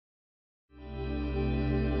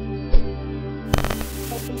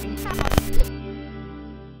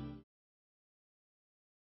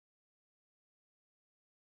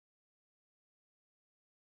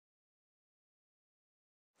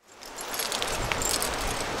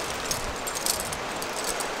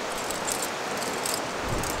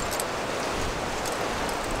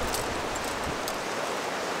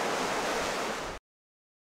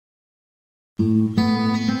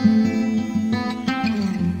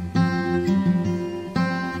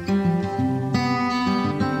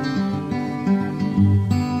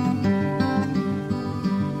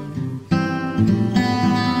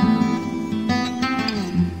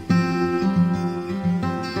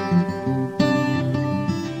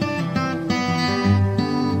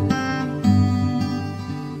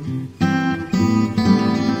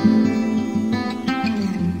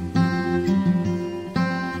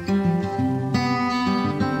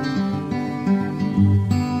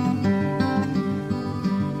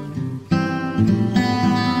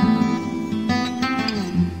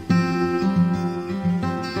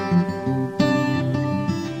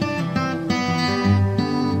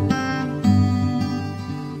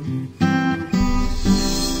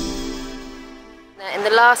In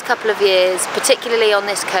the last couple of years, particularly on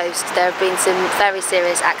this coast, there have been some very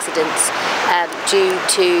serious accidents due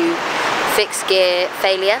to fixed gear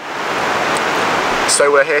failure.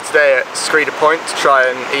 So we're here today at Screeder Point to try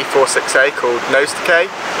an E46A called nose decay.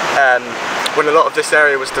 When a lot of this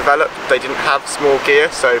area was developed, they didn't have small gear,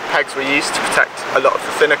 so pegs were used to protect a lot of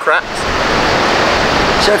the thinner cracks.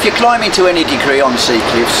 So if you're climbing to any degree on sea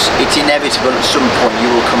cliffs, it's inevitable at some point you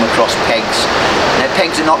will come across pegs. Now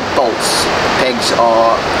pegs are not bolts, pegs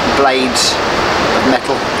are blades of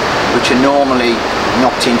metal which are normally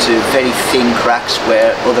knocked into very thin cracks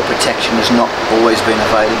where other protection has not always been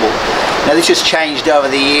available. Now this has changed over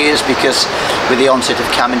the years because with the onset of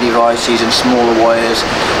cabin devices and smaller wires,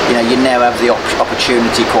 you now have the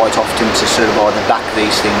opportunity quite often to sort of either back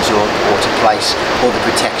these things or to place other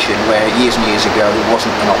protection where years and years ago there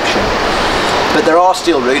wasn't an option. But there are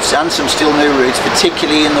still routes, and some still new routes,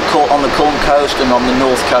 particularly on the Corn coast and on the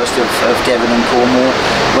north coast of Devon and Cornwall,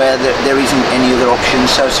 where there isn't any other option,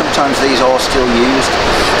 so sometimes these are still used.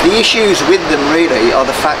 The issues with them really are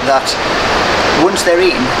the fact that once they're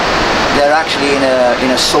in, they're actually in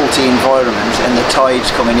a salty environment, and the tide's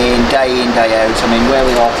coming in, day day out. I mean, where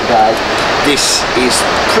we are today, this is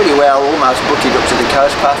pretty well almost butted up to the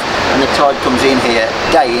coast path, and the tide comes in here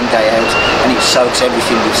day in, day out, and it soaks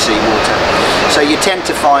everything with seawater. So you tend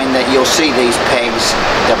to find that you'll see these pegs,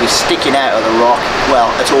 they'll be sticking out of the rock,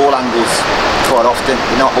 well, at all angles quite often,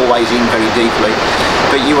 not always in very deeply,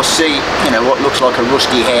 but you will see, what looks like a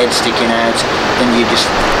rusty head sticking out, then you're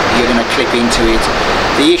going to clip into it.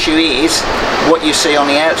 The issue is, what you see on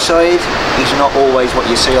the outside is not always what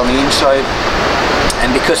you see on the inside. And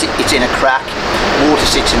because it's in a crack, water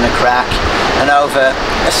sits in the crack, and over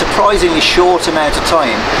a surprisingly short amount of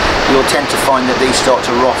time, you'll tend to find that these start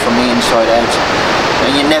to rot from the inside out,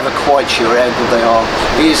 and you're never quite sure how good they are.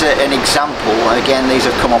 Here's an example. Again, these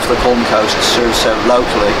have come off the Horn coast, so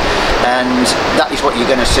locally, and that is what you're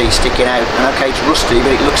going to see sticking out. And okay, it's rusty, but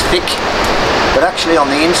it looks thick. But actually on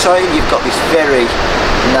the inside, you've got this very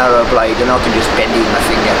narrow blade, and I can just bend it with my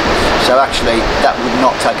finger. So actually, that would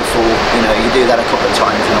not take a fall. You do that a couple of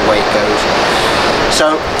times and away it goes.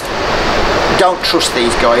 So don't trust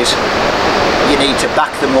these guys. You need to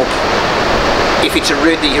back them up. If it's a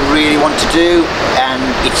route that you really want to do and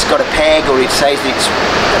it's got a peg, or it says that it's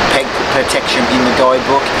a peg protection in the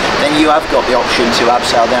guidebook, then you have got the option to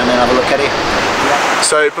abseil down and have a look at it.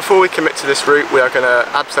 So before we commit to this route, we are going to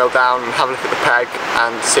abseil down and have a look at the peg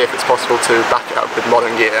and see if it's possible to back it up with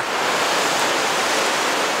modern gear.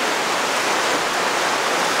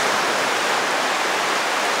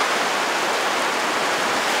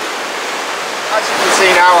 As you can see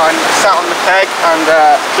now, I'm sat on the peg and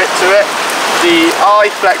clipped to it. The eye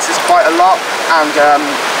flexes quite a lot, and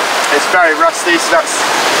it's very rusty, so that's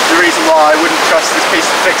the reason why I wouldn't trust this piece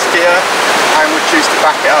of fixed gear and would choose to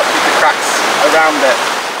back it up with the cracks around it.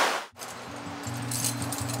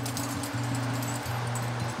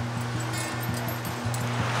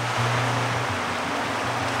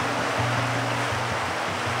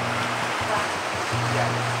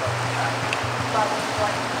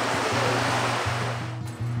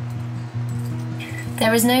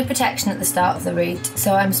 There is no protection at the start of the route,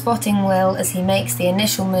 so I'm spotting Will as he makes the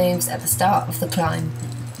initial moves at the start of the climb.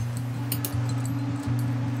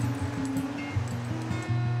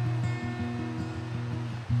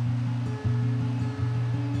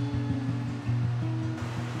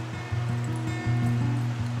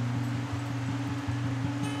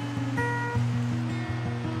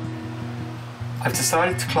 I've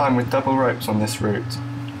decided to climb with double ropes on this route.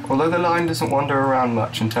 Although the line doesn't wander around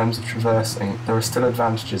much in terms of traversing, there are still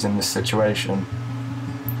advantages in this situation.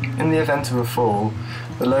 In the event of a fall,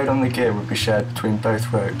 the load on the gear would be shared between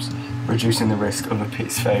both ropes, reducing the risk of a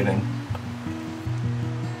piece failing.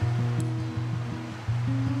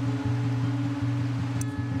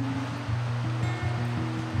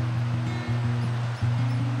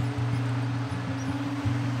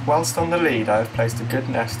 Whilst on the lead, I have placed a good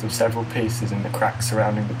nest of several pieces in the cracks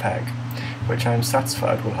surrounding the peg, which I am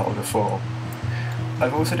satisfied will hold a fall.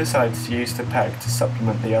 I've also decided to use the peg to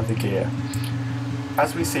supplement the other gear.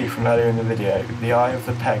 As we see from earlier in the video, the eye of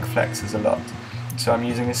the peg flexes a lot, so I'm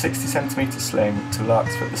using a 60cm sling to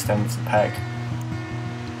lark's foot the stem of the peg.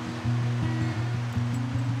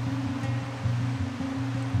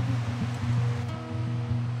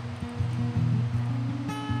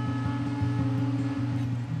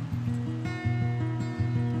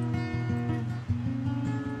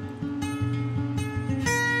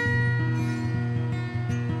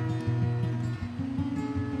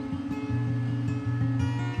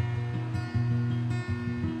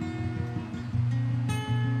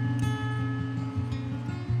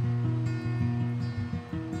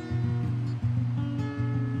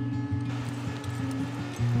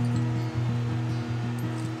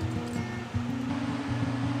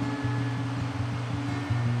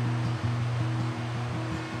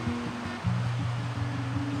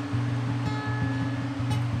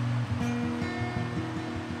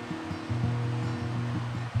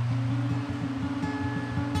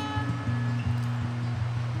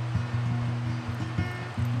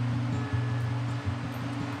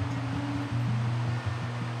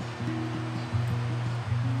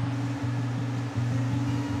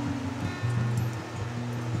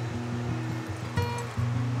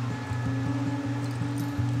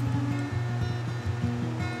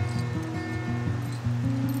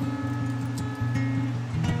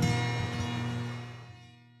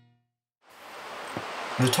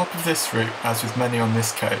 The top of this route, as with many on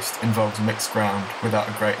this coast, involves mixed ground without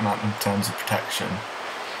a great amount in terms of protection.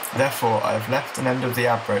 Therefore, I have left an end of the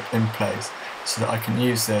ab rope in place so that I can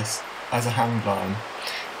use this as a hang line.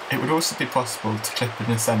 It would also be possible to clip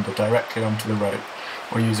an ascender directly onto the rope,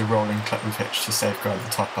 or use a rolling clip of hitch to safeguard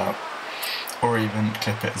the top out, or even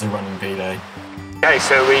clip it as a running belay. Okay,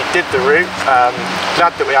 so we did the route.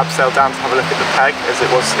 Glad that we abseiled down to have a look at the peg, as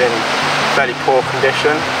it was in fairly poor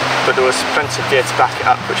condition, but there was plenty of gear to back it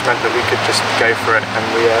up, which meant that we could just go for it, and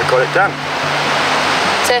we got it done.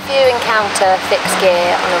 So if you encounter fixed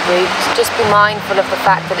gear on a route, just be mindful of the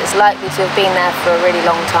fact that it's likely to have been there for a really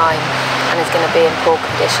long time and is going to be in poor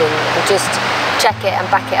condition, and just check it and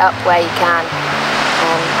back it up where you can,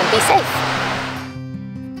 and be safe.